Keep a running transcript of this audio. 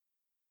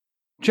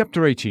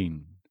Chapter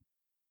 18.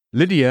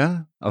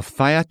 Lydia of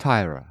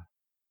Thyatira.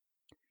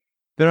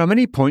 There are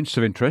many points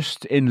of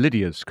interest in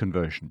Lydia's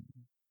conversion.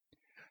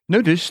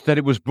 Notice that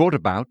it was brought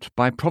about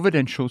by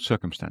providential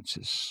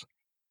circumstances.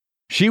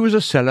 She was a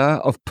seller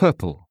of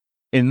purple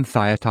in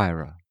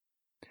Thyatira.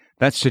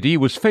 That city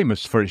was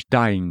famous for its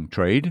dyeing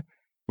trade,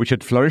 which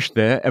had flourished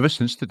there ever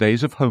since the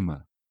days of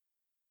Homer.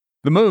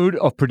 The mode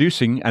of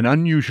producing an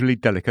unusually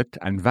delicate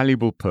and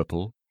valuable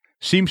purple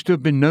seems to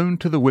have been known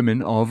to the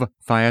women of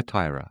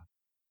Thyatira.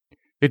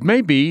 It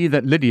may be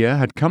that Lydia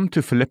had come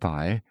to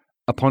Philippi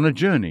upon a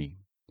journey,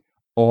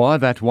 or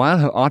that while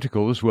her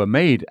articles were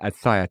made at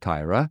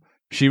Thyatira,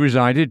 she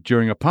resided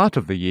during a part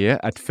of the year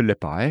at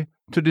Philippi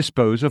to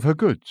dispose of her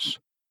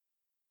goods.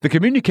 The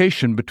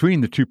communication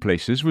between the two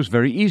places was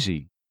very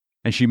easy,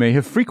 and she may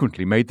have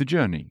frequently made the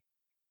journey.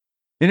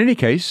 In any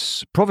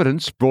case,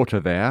 Providence brought her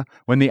there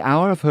when the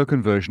hour of her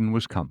conversion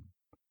was come.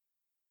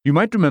 You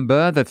might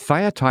remember that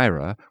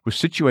Thyatira was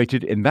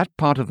situated in that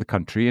part of the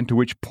country into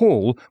which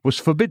Paul was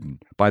forbidden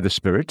by the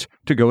Spirit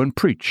to go and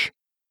preach.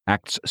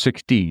 Acts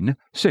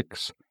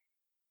 16:6.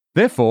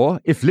 Therefore,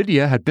 if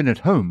Lydia had been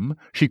at home,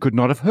 she could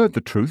not have heard the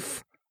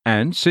truth,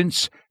 and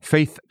since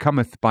faith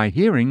cometh by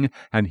hearing,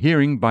 and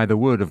hearing by the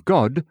word of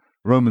God,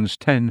 Romans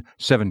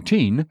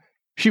 10:17,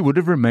 she would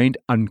have remained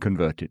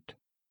unconverted.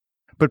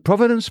 But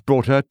Providence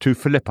brought her to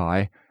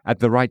Philippi at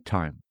the right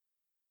time.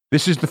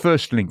 This is the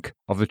first link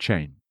of the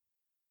chain.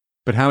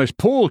 But how is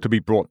Paul to be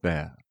brought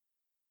there?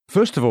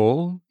 First of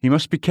all, he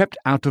must be kept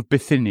out of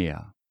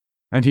Bithynia,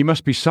 and he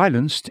must be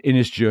silenced in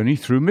his journey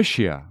through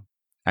Mysia.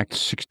 Acts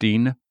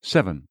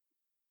 16:7.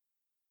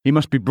 He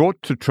must be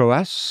brought to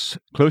Troas,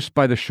 close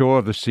by the shore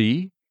of the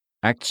sea.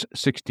 Acts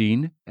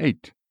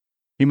 16:8.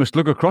 He must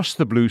look across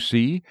the blue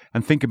sea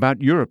and think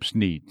about Europe's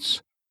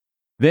needs.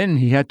 Then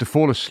he had to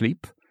fall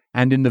asleep,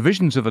 and in the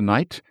visions of the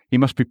night he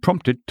must be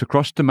prompted to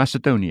cross to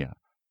Macedonia.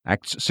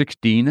 Acts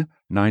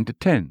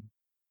 16:9-10.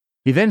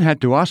 He then had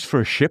to ask for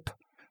a ship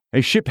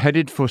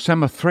headed for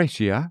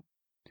Samothracia,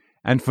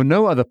 and for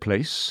no other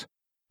place,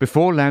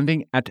 before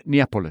landing at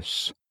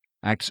Neapolis.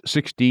 Acts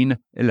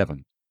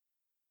 16:11.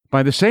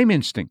 By the same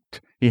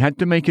instinct, he had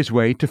to make his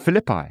way to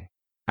Philippi.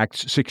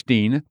 Acts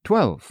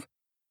 16:12.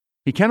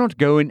 He cannot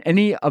go in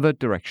any other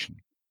direction.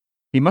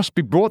 He must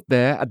be brought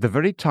there at the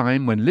very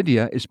time when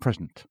Lydia is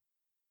present.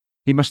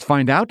 He must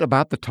find out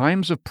about the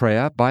times of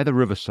prayer by the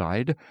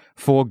riverside,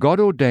 for God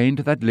ordained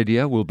that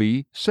Lydia will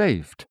be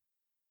saved.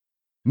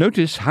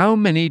 Notice how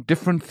many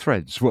different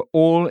threads were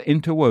all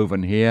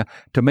interwoven here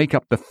to make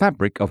up the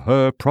fabric of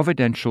her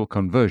providential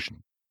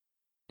conversion.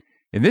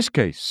 In this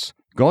case,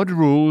 God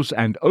rules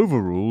and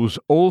overrules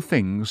all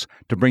things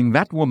to bring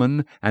that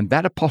woman and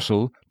that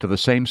apostle to the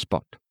same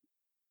spot.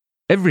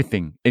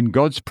 Everything in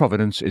God's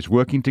providence is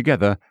working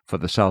together for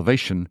the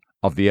salvation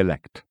of the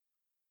elect.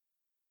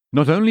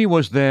 Not only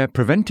was there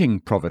preventing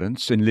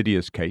providence in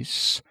Lydia's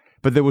case,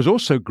 but there was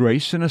also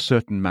grace in a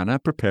certain manner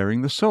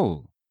preparing the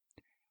soul.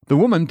 The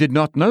woman did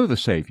not know the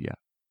Saviour.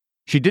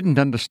 She didn't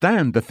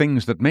understand the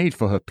things that made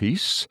for her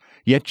peace,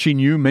 yet she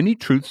knew many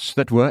truths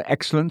that were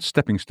excellent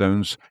stepping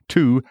stones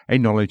to a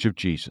knowledge of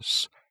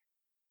Jesus.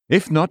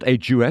 If not a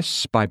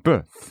Jewess by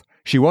birth,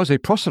 she was a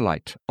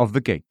proselyte of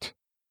the gate,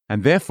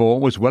 and therefore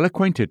was well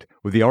acquainted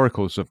with the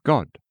oracles of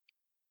God.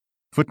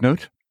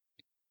 Footnote: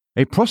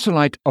 a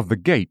proselyte of the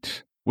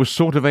gate was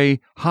sort of a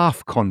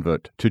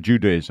half-convert to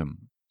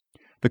Judaism.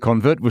 The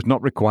convert was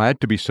not required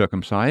to be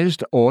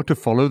circumcised or to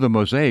follow the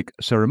Mosaic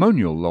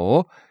ceremonial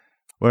law,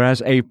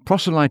 whereas a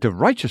proselyte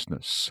of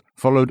righteousness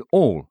followed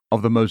all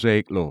of the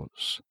Mosaic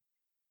laws.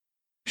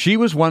 She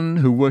was one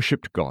who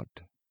worshipped God.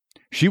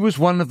 She was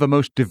one of the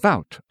most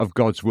devout of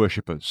God's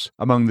worshippers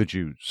among the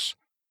Jews.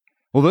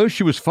 Although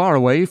she was far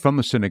away from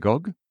the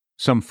synagogue,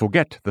 some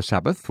forget the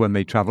Sabbath when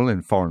they travel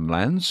in foreign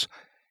lands,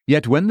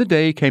 yet when the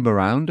day came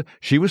around,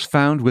 she was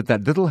found with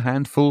that little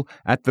handful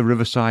at the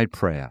riverside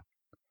prayer.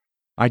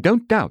 I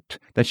don't doubt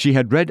that she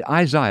had read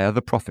Isaiah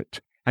the prophet,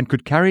 and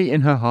could carry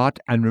in her heart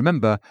and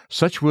remember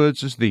such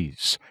words as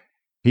these: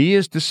 "He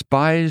is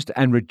despised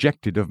and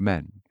rejected of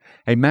men,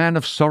 a man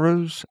of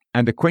sorrows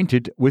and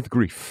acquainted with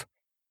grief.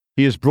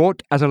 He is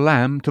brought as a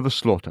lamb to the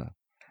slaughter,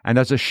 and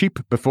as a sheep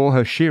before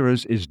her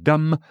shearers is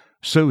dumb,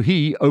 so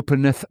he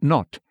openeth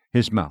not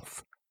his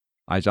mouth."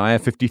 Isaiah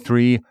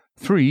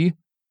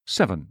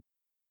 53:3-7.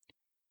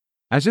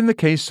 As in the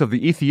case of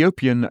the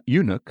Ethiopian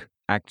eunuch,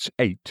 Acts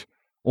 8,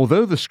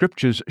 although the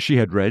scriptures she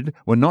had read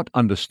were not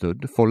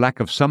understood for lack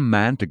of some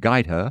man to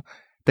guide her,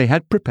 they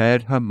had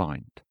prepared her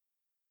mind.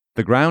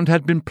 The ground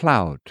had been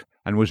ploughed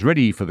and was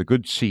ready for the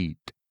good seed.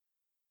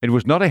 It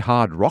was not a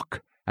hard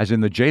rock, as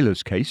in the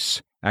jailer's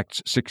case,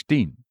 Acts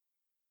 16.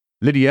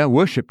 Lydia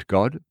worshipped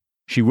God,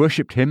 she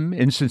worshipped him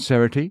in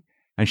sincerity,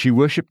 and she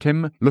worshipped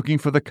him looking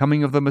for the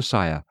coming of the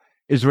Messiah,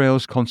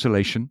 Israel's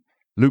consolation,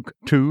 Luke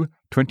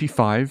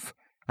 2:25,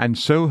 and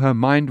so her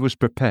mind was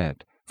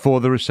prepared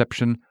for the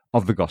reception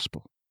of the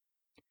gospel.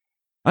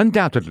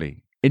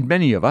 Undoubtedly, in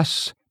many of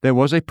us, there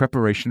was a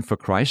preparation for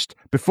Christ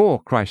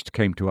before Christ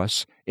came to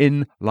us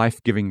in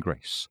life-giving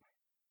grace.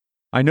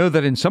 I know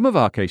that in some of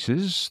our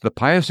cases, the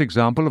pious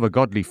example of a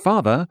godly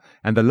father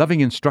and the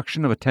loving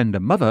instruction of a tender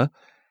mother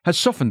has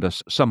softened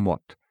us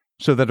somewhat,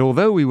 so that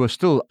although we were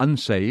still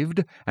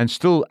unsaved and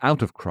still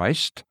out of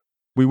Christ,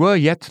 we were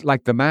yet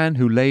like the man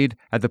who laid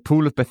at the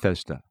pool of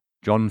Bethesda,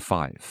 John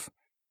 5.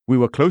 We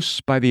were close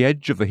by the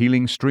edge of the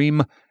healing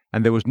stream,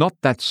 and there was not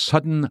that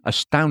sudden,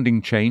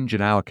 astounding change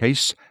in our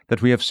case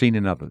that we have seen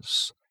in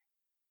others.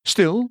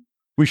 Still,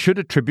 we should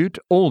attribute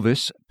all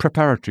this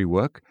preparatory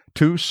work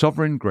to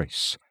sovereign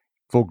grace,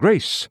 for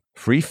grace,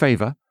 free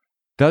favor,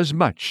 does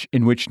much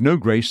in which no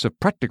grace of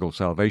practical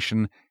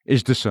salvation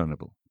is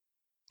discernible.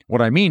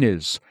 What I mean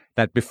is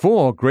that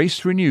before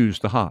grace renews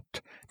the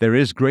heart, there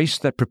is grace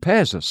that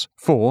prepares us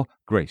for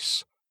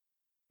grace.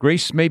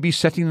 Grace may be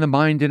setting the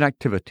mind in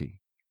activity,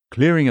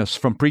 clearing us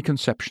from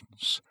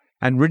preconceptions,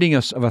 and ridding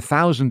us of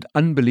 1,000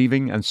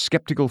 unbelieving and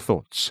skeptical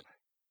thoughts,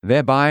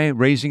 thereby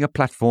raising a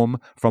platform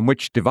from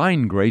which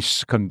divine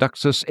grace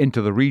conducts us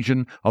into the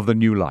region of the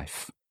new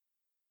life.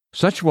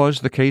 Such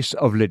was the case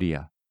of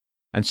Lydia,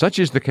 and such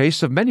is the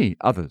case of many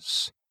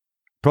others.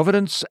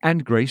 Providence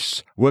and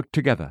grace work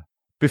together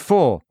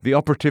before the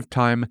operative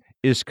time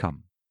is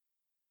come.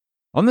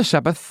 On the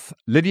Sabbath,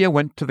 Lydia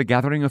went to the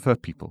gathering of her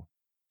people.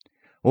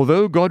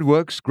 Although God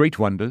works great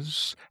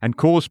wonders and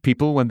calls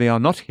people when they are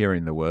not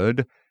hearing the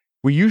word,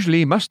 we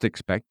usually must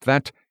expect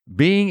that,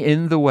 being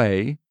in the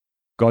way,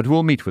 God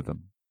will meet with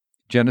them.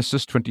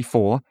 Genesis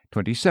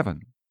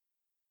 24:27.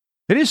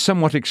 It is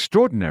somewhat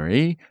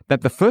extraordinary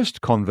that the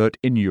first convert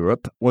in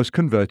Europe was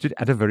converted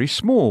at a very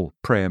small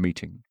prayer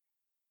meeting.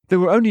 There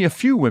were only a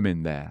few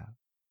women there.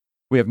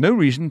 We have no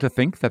reason to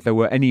think that there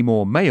were any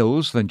more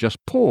males than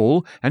just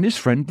Paul and his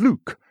friend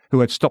Luke, who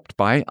had stopped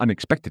by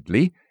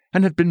unexpectedly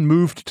and had been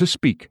moved to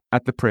speak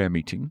at the prayer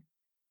meeting,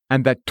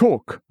 and that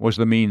talk was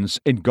the means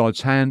in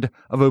God's hand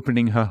of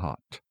opening her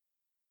heart.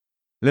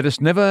 Let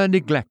us never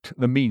neglect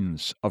the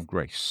means of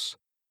grace.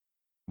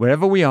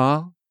 Wherever we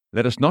are,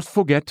 let us not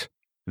forget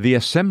the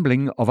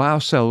assembling of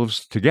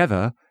ourselves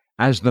together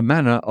as the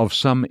manner of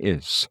some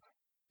is.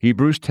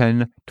 Hebrews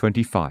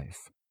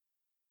 10:25.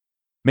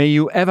 May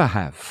you ever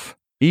have,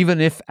 even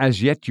if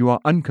as yet you are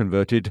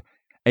unconverted,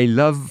 a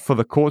love for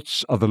the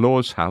courts of the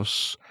Lord's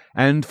house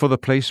and for the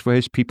place where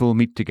his people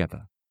meet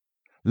together.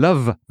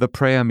 Love the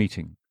prayer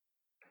meeting.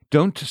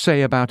 Don't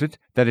say about it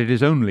that it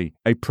is only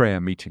a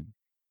prayer meeting.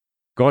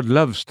 God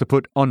loves to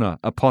put honor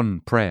upon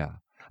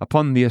prayer,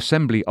 upon the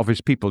assembly of his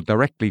people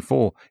directly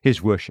for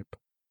his worship.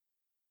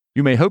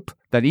 You may hope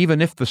that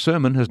even if the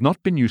sermon has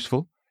not been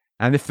useful,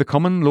 and if the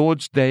common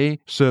Lord's Day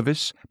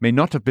service may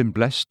not have been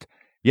blessed,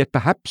 yet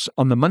perhaps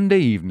on the Monday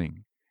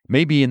evening,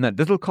 maybe in that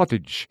little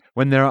cottage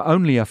when there are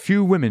only a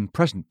few women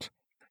present,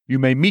 you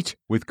may meet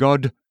with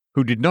God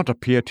who did not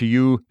appear to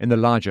you in the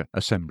larger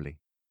assembly.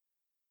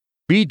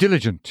 Be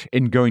diligent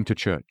in going to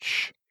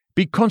church.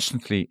 Be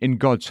constantly in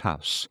God's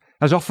house,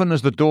 as often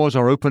as the doors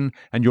are open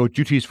and your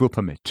duties will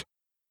permit.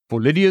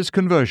 For Lydia's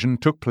conversion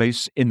took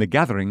place in the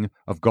gathering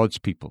of God's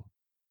people.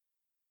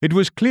 It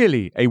was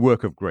clearly a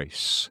work of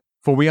grace,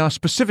 for we are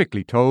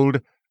specifically told,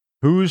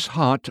 whose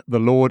heart the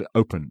Lord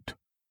opened.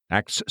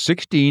 Acts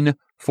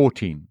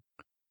 16:14.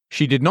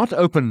 She did not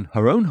open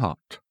her own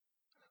heart.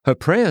 Her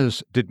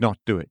prayers did not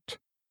do it.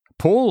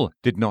 Paul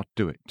did not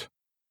do it.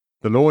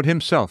 The Lord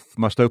himself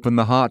must open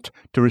the heart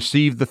to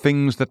receive the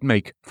things that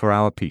make for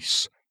our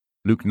peace.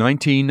 Luke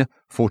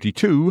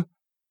 19:42,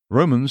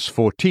 Romans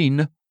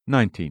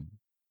 14:19.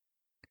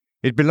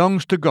 It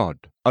belongs to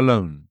God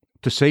alone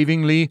to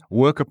savingly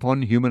work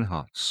upon human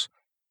hearts.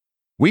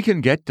 We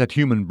can get at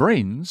human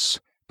brains,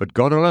 but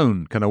God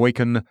alone can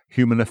awaken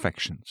human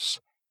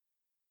affections.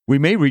 We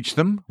may reach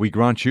them, we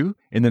grant you,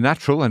 in the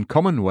natural and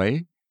common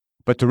way,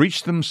 but to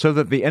reach them so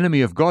that the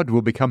enemy of God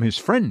will become his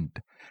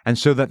friend, and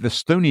so that the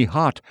stony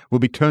heart will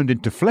be turned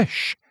into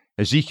flesh,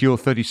 Ezekiel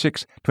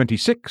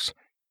 36:26,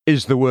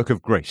 is the work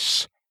of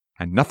grace,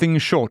 and nothing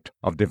short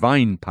of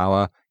divine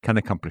power can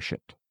accomplish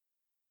it.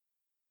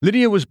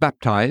 Lydia was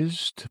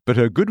baptized, but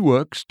her good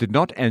works did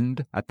not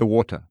end at the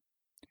water.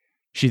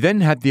 She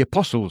then had the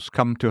apostles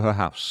come to her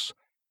house.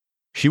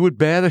 She would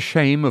bear the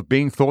shame of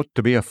being thought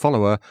to be a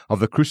follower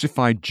of the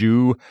crucified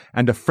Jew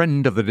and a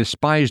friend of the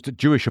despised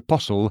Jewish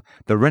apostle,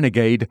 the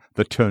renegade,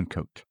 the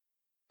turncoat.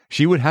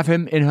 She would have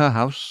him in her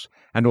house,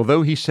 and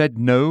although he said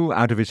no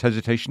out of his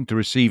hesitation to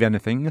receive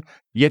anything,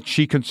 yet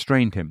she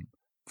constrained him,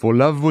 for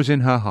love was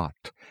in her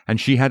heart, and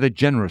she had a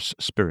generous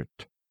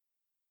spirit.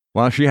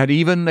 While she had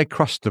even a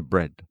crust of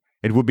bread,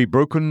 it would be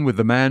broken with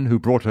the man who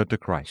brought her to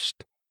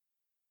Christ.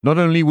 Not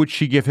only would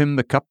she give him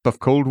the cup of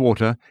cold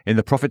water in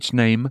the prophet's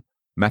name,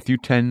 Matthew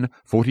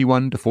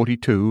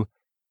 10:41-42,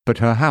 but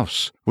her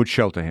house would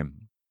shelter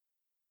him.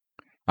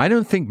 I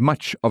don't think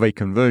much of a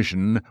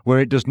conversion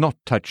where it does not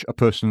touch a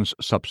person's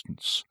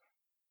substance.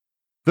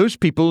 Those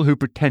people who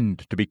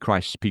pretend to be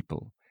Christ's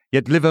people,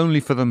 yet live only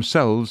for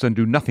themselves and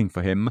do nothing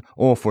for him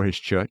or for his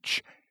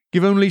church,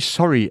 give only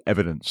sorry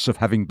evidence of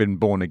having been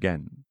born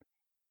again.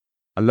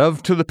 A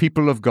love to the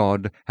people of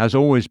God has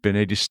always been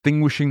a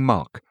distinguishing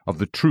mark of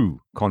the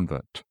true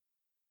convert.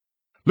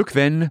 Look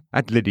then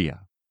at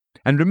Lydia.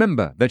 and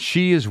remember that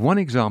she is one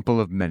example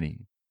of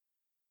many.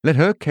 Let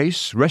her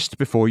case rest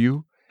before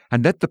you,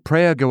 and let the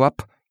prayer go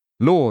up,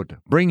 Lord,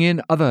 bring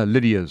in other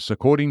Lydias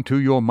according to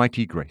your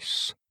mighty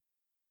grace.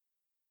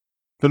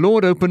 The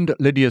Lord opened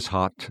Lydia's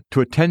heart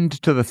to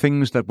attend to the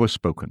things that were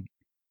spoken.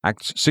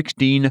 Acts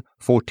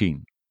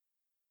 16:14.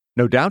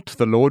 No doubt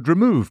the Lord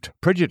removed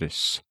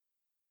prejudice.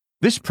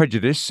 This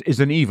prejudice is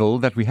an evil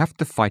that we have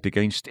to fight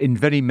against in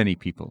very many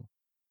people.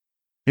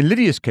 In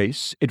Lydia's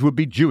case, it would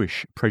be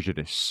Jewish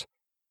prejudice.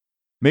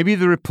 Maybe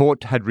the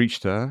report had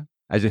reached her,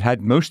 as it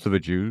had most of the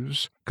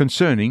Jews,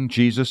 concerning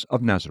Jesus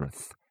of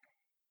Nazareth.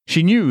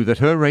 She knew that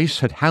her race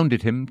had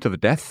hounded him to the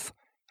death,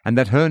 and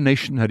that her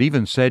nation had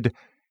even said,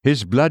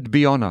 "His blood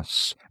be on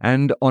us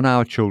and on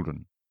our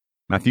children."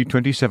 Matthew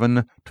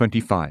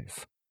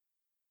 27:25.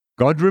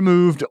 God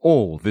removed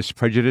all this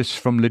prejudice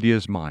from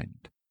Lydia's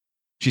mind.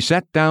 She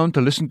sat down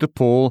to listen to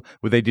Paul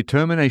with a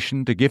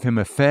determination to give him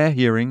a fair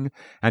hearing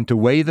and to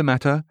weigh the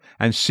matter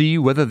and see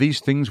whether these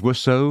things were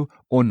so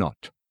or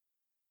not.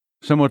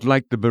 Somewhat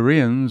like the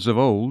Bereans of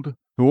old,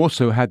 who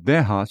also had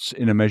their hearts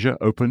in a measure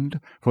opened,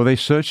 for they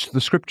searched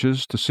the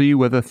Scriptures to see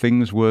whether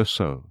things were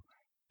so.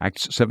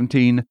 Acts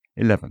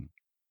 17:11.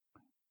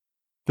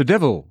 The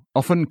devil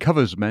often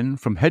covers men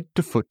from head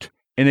to foot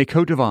in a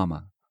coat of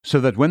armor, so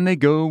that when they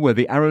go where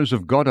the arrows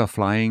of God are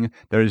flying,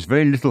 there is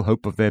very little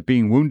hope of their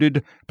being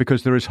wounded,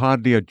 because there is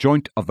hardly a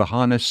joint of the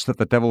harness that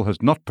the devil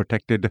has not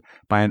protected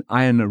by an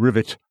iron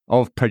rivet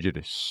of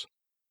prejudice.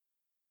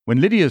 When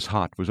Lydia's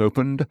heart was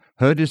opened,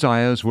 her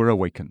desires were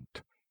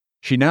awakened.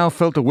 She now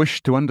felt a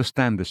wish to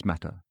understand this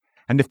matter,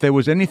 and if there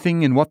was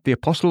anything in what the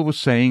apostle was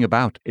saying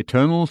about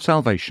eternal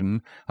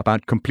salvation,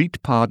 about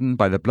complete pardon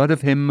by the blood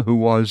of him who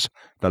was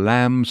the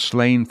Lamb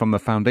slain from the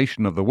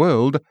foundation of the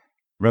world,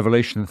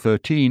 Revelation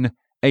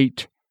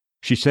 13:8,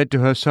 she said to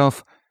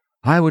herself,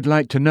 "I would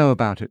like to know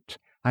about it.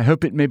 I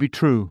hope it may be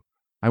true.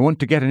 I want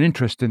to get an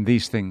interest in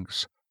these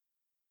things."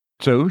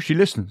 So she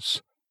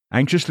listens,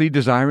 anxiously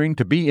desiring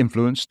to be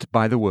influenced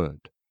by the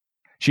word.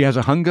 She has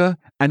a hunger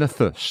and a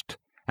thirst,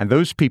 and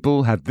those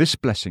people have this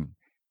blessing: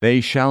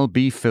 they shall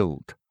be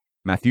filled.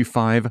 Matthew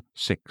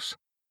 5:6.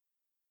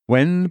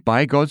 When,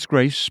 by God's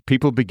grace,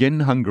 people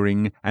begin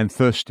hungering and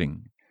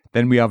thirsting,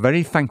 then we are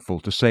very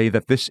thankful to say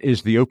that this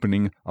is the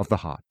opening of the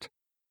heart.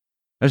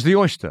 As the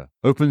oyster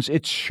opens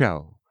its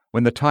shell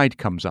when the tide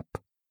comes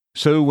up,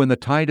 so when the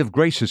tide of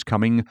grace is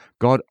coming,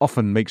 God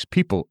often makes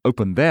people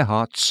open their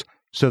hearts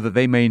so that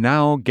they may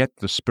now get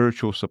the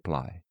spiritual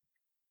supply.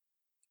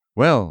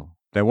 Well,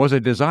 there was a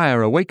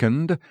desire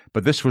awakened,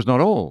 but this was not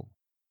all.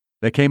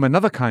 There came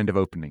another kind of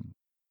opening.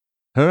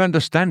 Her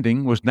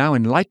understanding was now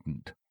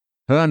enlightened.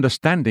 Her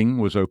understanding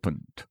was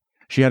opened.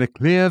 She had a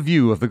clear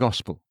view of the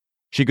gospel.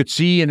 She could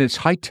see in its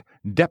height,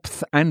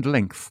 depth, and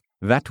length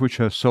that which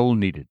her soul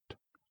needed.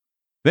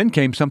 Then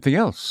came something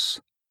else.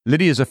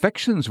 Lydia's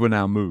affections were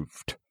now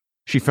moved.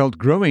 She felt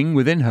growing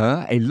within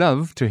her a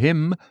love to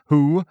him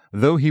who,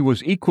 though he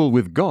was equal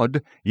with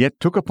God, yet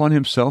took upon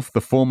himself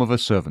the form of a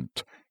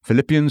servant.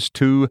 Philippians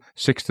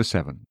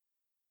 2:6-7.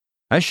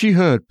 As she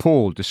heard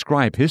Paul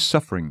describe his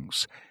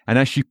sufferings, and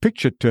as she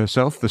pictured to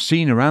herself the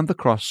scene around the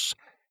cross,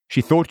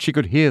 she thought she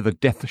could hear the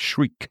death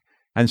shriek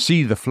and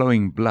see the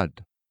flowing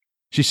blood.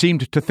 She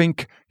seemed to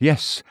think,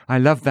 "Yes, I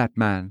love that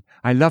man.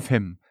 I love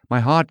him.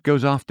 My heart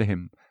goes after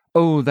him.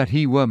 Oh, that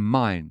he were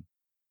mine."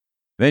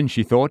 Then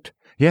she thought,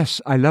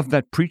 "Yes, I love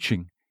that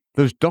preaching.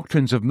 Those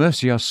doctrines of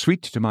mercy are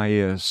sweet to my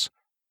ears."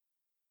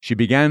 She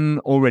began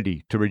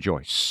already to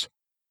rejoice.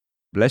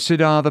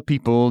 "Blessed are the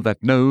people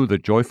that know the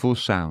joyful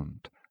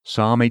sound."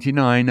 Psalm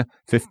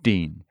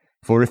 89:15.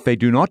 For if they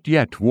do not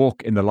yet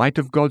walk in the light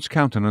of God's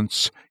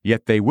countenance,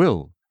 yet they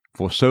will,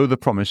 for so the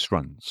promise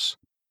runs.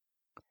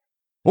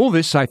 All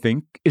this, I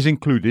think, is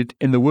included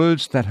in the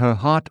words that her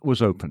heart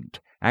was opened.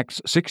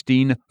 Acts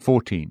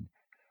 16:14.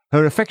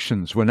 Her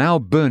affections were now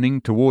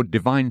burning toward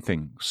divine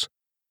things.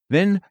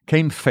 Then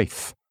came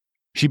faith.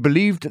 She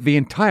believed the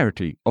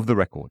entirety of the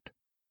record.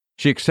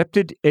 She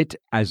accepted it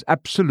as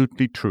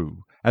absolutely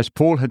true, as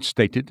Paul had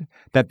stated,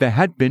 that there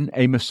had been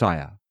a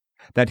Messiah,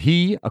 that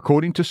he,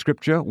 according to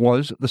Scripture,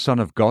 was the Son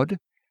of God,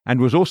 and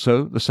was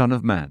also the Son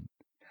of Man,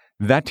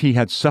 that he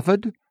had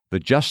suffered, the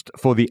just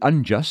for the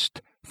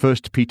unjust,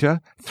 1 Peter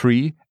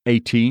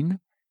 3:18,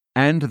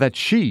 and that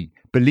she,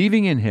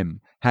 believing in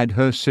him, had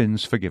her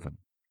sins forgiven.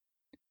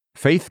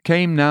 Faith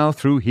came now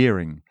through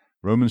hearing,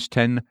 Romans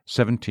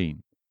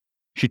 10:17.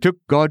 She took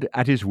God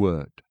at his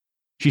word.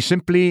 She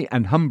simply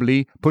and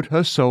humbly put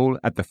her soul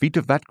at the feet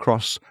of that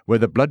cross where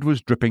the blood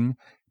was dripping,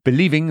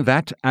 believing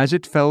that, as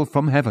it fell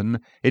from heaven,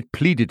 it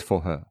pleaded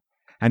for her,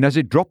 and as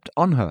it dropped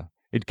on her,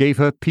 it gave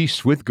her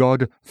peace with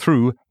God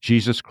through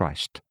Jesus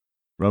Christ.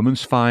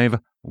 Romans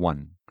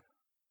 5:1.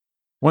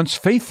 Once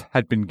faith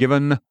had been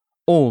given,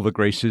 all the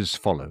graces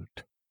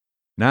followed.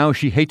 Now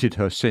she hated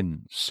her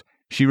sins.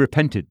 She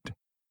repented.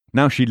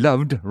 Now she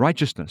loved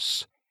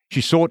righteousness. She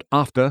sought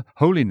after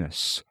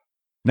holiness.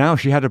 Now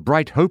she had a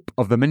bright hope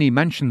of the many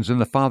mansions in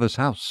the Father's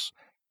house.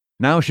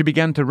 Now she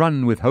began to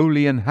run with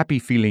holy and happy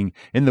feeling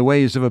in the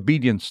ways of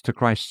obedience to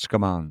Christ's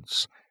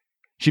commands.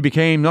 She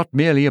became not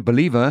merely a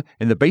believer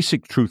in the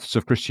basic truths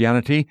of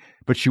Christianity,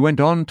 but she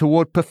went on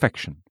toward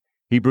perfection.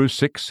 Hebrews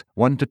 6,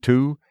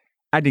 1-2,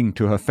 adding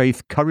to her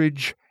faith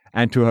courage,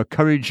 and to her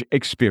courage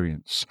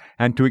experience,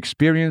 and to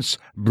experience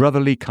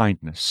brotherly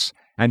kindness,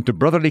 and to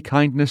brotherly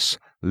kindness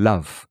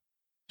love.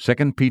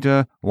 2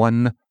 Peter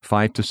 1,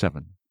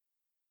 5-7.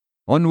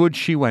 Onward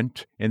she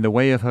went in the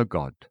way of her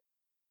God.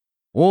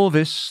 All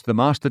this the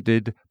Master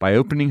did by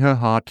opening her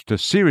heart to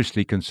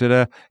seriously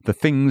consider the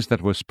things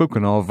that were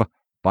spoken of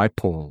by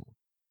Paul.